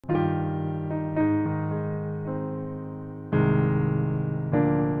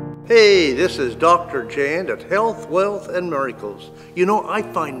Hey, this is Dr. Jan at Health, Wealth, and Miracles. You know, I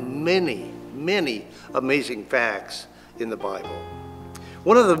find many amazing facts in the Bible.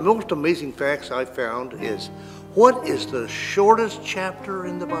 One of the most amazing facts I found is, what is the shortest chapter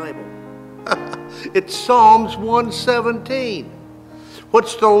in the Bible? It's Psalms 117.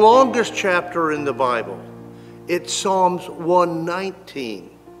 What's the longest chapter in the Bible? It's Psalms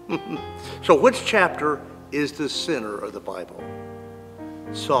 119. So which chapter is the center of the Bible?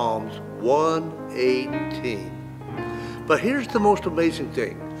 Psalms 118. But here's the most amazing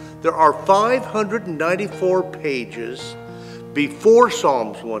thing. There are 594 pages before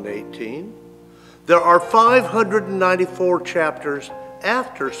Psalms 118. There are 594 chapters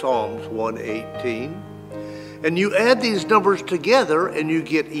after Psalms 118. And you add these numbers together and you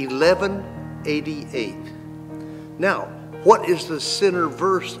get 1188. Now, what is the center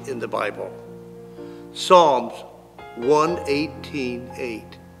verse in the Bible? Psalms 118:8.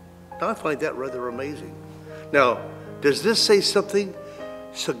 Now, I find that rather amazing. Now, does this say something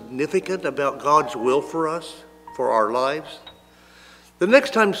significant about God's will for us, for our lives? The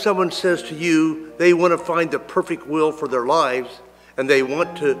next time someone says to you they want to find the perfect will for their lives and they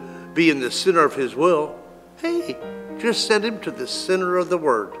want to be in the center of His will, hey, just send him to the center of the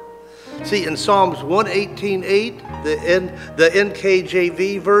Word. See, in Psalms 118:8, the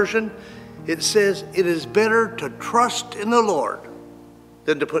NKJV version, it says, "It is better to trust in the Lord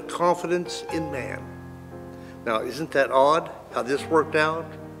than to put confidence in man." Now, isn't that odd how this worked out?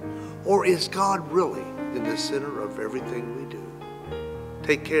 Or is God really in the center of everything we do?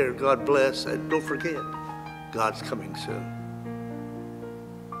 Take care, God bless, and don't forget, God's coming soon.